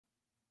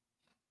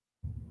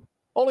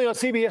Only on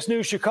CBS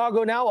News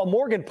Chicago now, a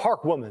Morgan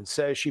Park woman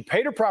says she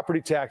paid her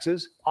property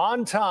taxes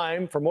on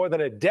time for more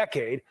than a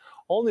decade,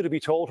 only to be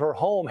told her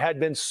home had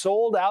been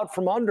sold out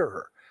from under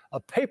her. A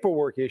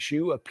paperwork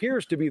issue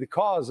appears to be the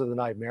cause of the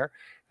nightmare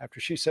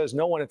after she says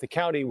no one at the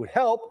county would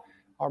help.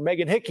 Our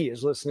Megan Hickey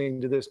is listening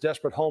to this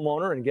desperate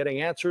homeowner and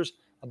getting answers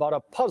about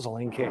a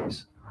puzzling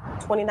case.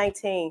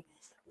 2019.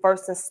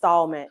 First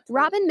installment.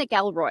 Robin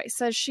McElroy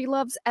says she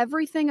loves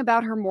everything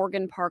about her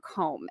Morgan Park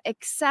home,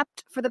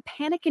 except for the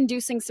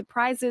panic-inducing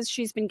surprises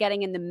she's been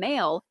getting in the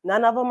mail.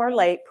 None of them are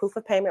late. Proof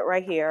of payment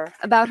right here.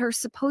 About her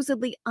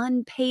supposedly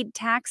unpaid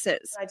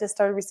taxes. I just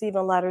started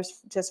receiving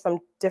letters just from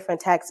different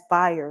tax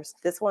buyers.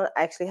 This one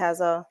actually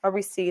has a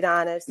receipt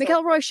on it.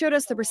 McElroy showed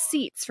us the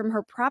receipts from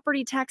her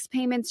property tax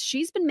payments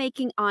she's been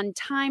making on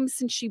time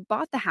since she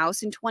bought the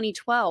house in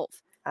 2012.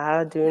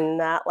 I do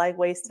not like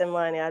wasting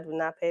money. I do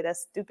not pay that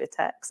stupid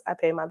tax. I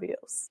pay my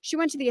bills. She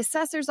went to the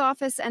assessor's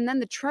office and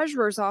then the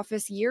treasurer's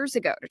office years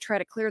ago to try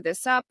to clear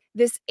this up.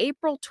 This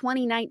April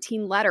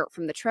 2019 letter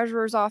from the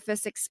treasurer's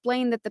office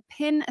explained that the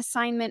PIN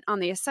assignment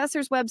on the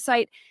assessor's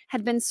website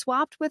had been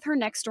swapped with her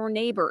next-door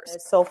neighbors. And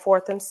so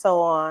forth and so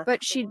on.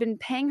 But she'd been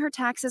paying her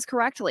taxes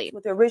correctly.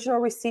 With the original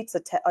receipts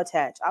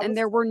attached. And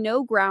there were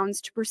no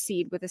grounds to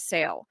proceed with a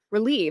sale.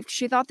 Relieved,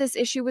 she thought this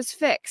issue was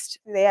fixed.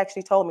 They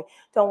actually told me,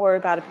 don't worry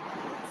about it.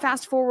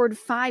 Fast forward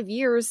 5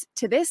 years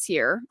to this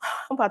year.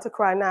 I'm about to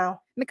cry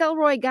now.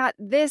 McElroy got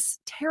this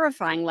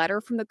terrifying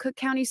letter from the Cook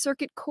County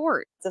Circuit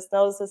Court. This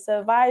notice to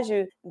advise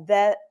you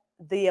that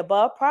the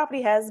above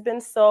property has been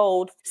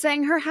sold.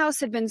 Saying her house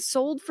had been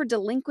sold for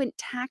delinquent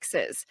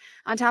taxes.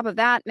 On top of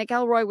that,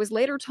 McElroy was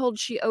later told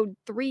she owed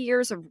 3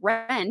 years of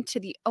rent to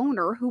the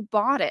owner who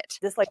bought it.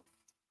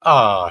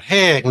 Oh,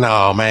 heck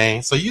no,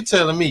 man. So you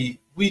telling me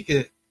we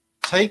could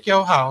take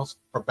your house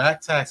for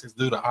back taxes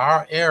due to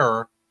our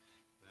error,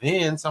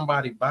 then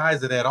somebody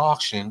buys it at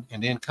auction,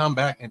 and then come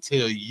back and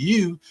tell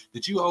you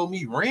that you owe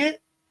me rent?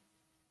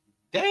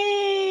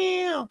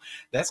 Damn,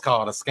 that's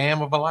called a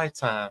scam of a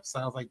lifetime.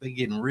 Sounds like they're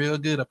getting real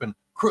good up in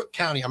Cook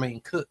County,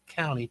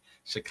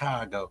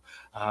 Chicago.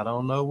 I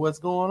don't know what's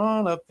going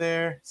on up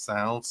there.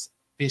 Sounds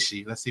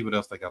fishy. Let's see what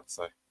else they got to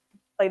say.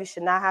 Lady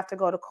should not have to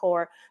go to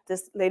court.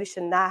 This lady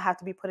should not have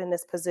to be put in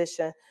this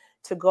position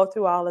to go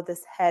through all of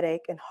this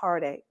headache and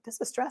heartache. This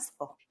is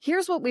stressful.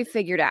 Here's what we've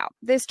figured out.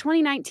 This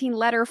 2019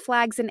 letter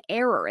flags an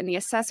error in the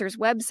assessor's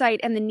website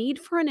and the need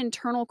for an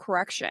internal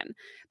correction.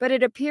 But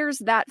it appears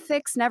that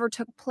fix never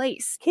took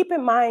place. Keep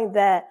in mind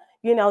that,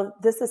 you know,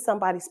 this is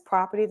somebody's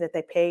property that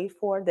they paid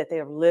for, that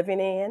they're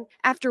living in.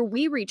 After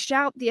we reached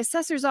out, the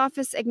assessor's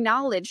office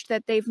acknowledged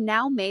that they've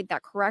now made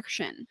that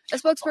correction. A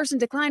spokesperson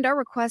declined our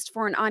request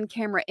for an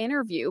on-camera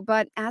interview,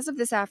 but as of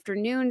this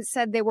afternoon,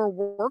 said they were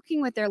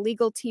working with their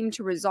legal team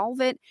to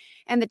resolve it,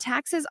 and the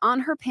taxes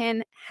on her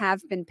PIN have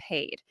been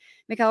paid.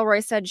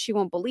 McElroy said she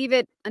won't believe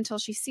it until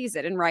she sees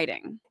it in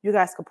writing. You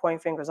guys can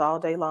point fingers all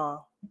day long.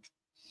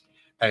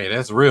 Hey,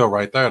 that's real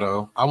right there,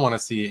 though. I want to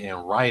see it in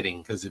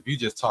writing, because if you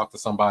just talk to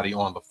somebody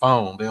on the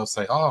phone, they'll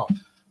say, oh,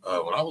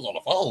 when I was on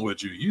the phone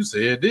with you, you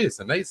said this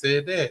and they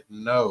said that.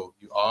 No,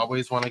 you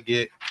always want to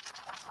get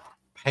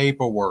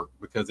paperwork,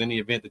 because in the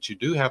event that you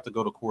do have to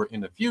go to court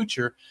in the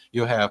future,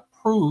 you'll have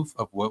proof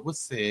of what was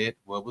said,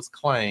 what was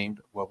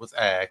claimed, what was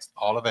asked,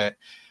 all of that.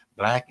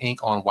 Black ink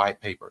on white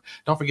paper.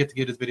 Don't forget to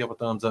give this video a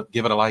thumbs up,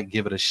 give it a like,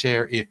 give it a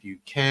share if you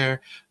care.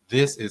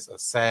 This is a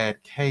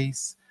sad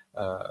case.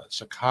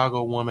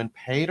 Chicago woman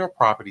paid her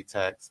property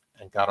tax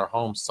and got her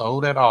home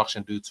sold at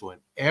auction due to an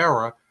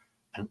error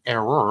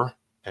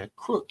at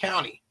Cook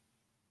County.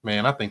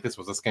 Man, I think this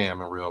was a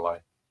scam in real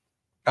life.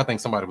 I think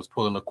somebody was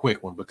pulling a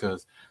quick one,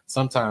 because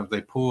sometimes they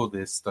pull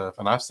this stuff,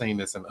 and I've seen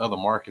this in other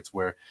markets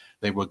where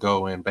they would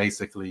go and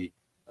basically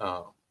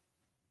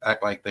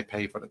act like they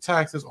pay for the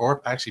taxes,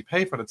 or actually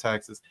pay for the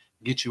taxes,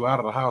 get you out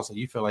of the house, and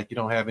you feel like you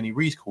don't have any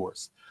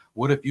recourse.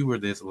 What if you were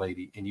this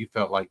lady and you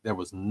felt like there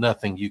was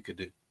nothing you could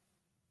do?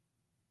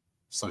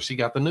 So she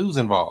got the news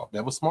involved.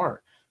 That was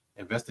smart.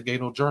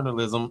 Investigative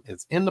journalism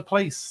is in the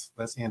place.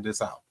 Let's end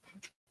this out.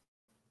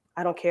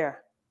 I don't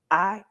care.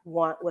 I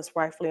want what's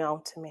rightfully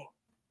owed to me.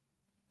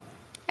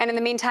 And in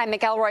the meantime,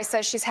 McElroy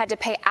says she's had to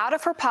pay out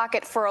of her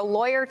pocket for a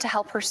lawyer to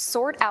help her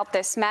sort out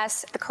this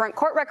mess. The current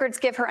court records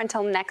give her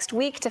until next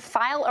week to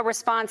file a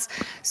response.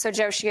 So,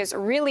 Joe, she is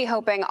really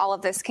hoping all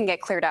of this can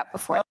get cleared up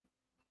before.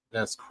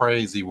 That's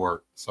crazy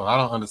work. So I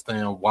don't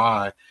understand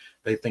why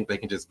they think they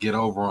can just get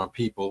over on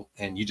people,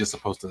 and you're just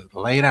supposed to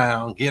lay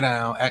down, get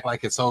down, act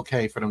like it's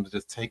okay for them to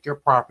just take your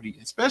property,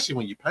 especially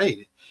when you paid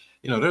it.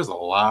 You know, there's a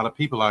lot of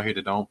people out here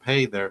that don't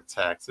pay their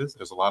taxes.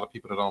 There's a lot of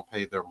people that don't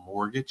pay their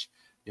mortgage.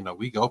 You know,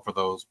 we go for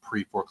those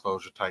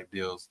pre-foreclosure type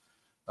deals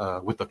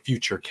with the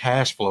Future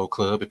Cash Flow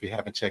Club. If you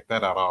haven't checked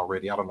that out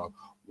already, I don't know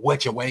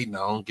what you're waiting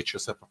on. Get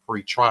yourself a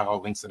free trial.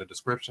 Links in the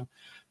description.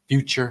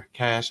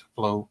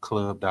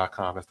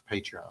 FutureCashFlowClub.com. That's the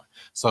Patreon.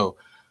 So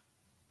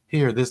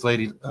here, this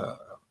lady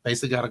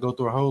basically got to go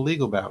through a whole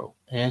legal battle,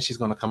 and she's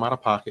going to come out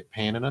of pocket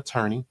paying an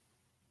attorney.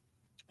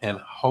 And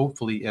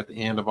hopefully at the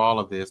end of all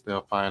of this,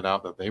 they'll find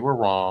out that they were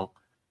wrong,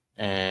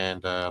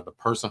 and the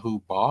person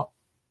who bought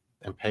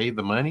and paid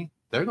the money,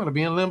 they're going to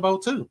be in limbo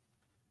too.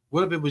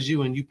 What if it was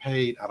you and you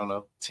paid, I don't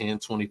know, $10,000,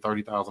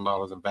 $20,000,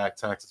 $30,000 in back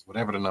taxes,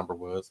 whatever the number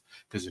was,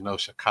 because you know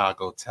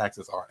Chicago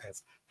taxes are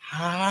as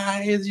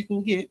high as you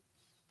can get,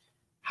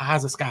 high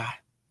as the sky.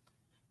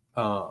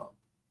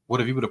 What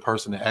if you were the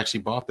person that actually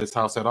bought this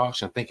house at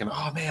auction thinking,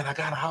 oh man, I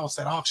got a house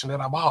at auction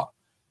that I bought,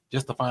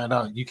 just to find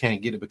out you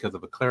can't get it because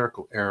of a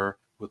clerical error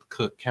with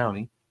Cook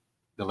County.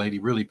 The lady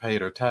really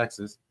paid her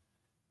taxes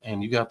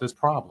and you got this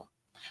problem.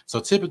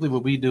 So typically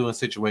what we do in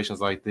situations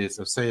like this,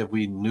 if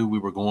we knew we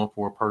were going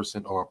for a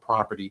person or a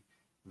property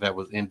that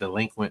was in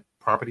delinquent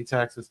property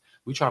taxes,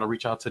 we try to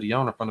reach out to the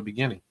owner from the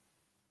beginning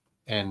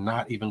and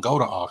not even go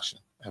to auction.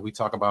 And we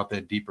talk about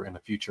that deeper in the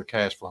future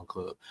Cash Flow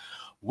Club.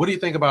 What do you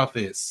think about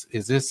this?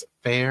 Is this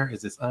fair?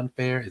 Is this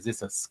unfair? Is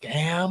this a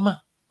scam?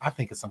 I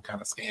think it's some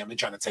kind of scam. They're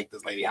trying to take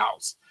this lady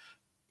house,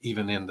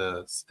 even in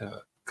the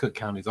Cook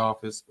County's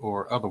office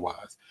or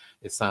otherwise.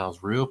 It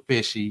sounds real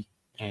fishy.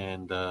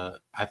 And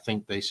I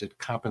think they should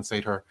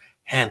compensate her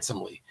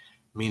handsomely,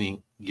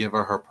 meaning give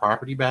her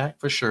property back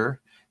for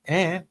sure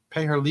and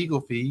pay her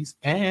legal fees.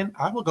 And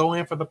I will go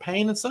in for the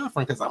pain and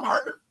suffering because I'm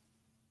hurt.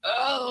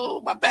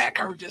 Oh, my back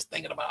hurt just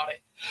thinking about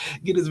it.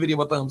 Give this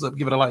video a thumbs up,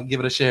 give it a like, give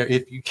it a share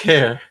if you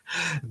care.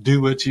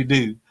 Do what you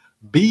do.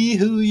 Be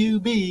who you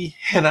be,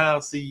 and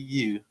I'll see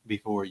you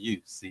before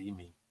you see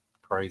me.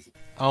 Crazy.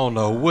 I don't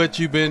know what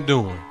you've been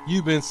doing.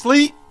 You've been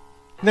asleep?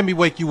 Let me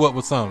wake you up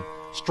with something.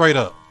 Straight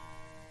up.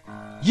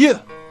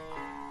 Yeah.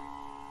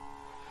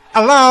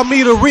 Allow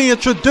me to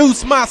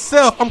reintroduce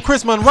myself. I'm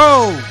Chris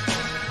Monroe.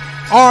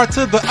 R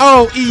to the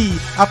O-E.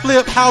 I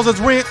flip houses,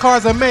 rent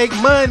cars, and make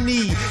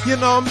money. You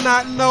know I'm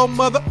not no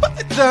mother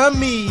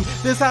dummy.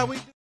 This how we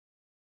do.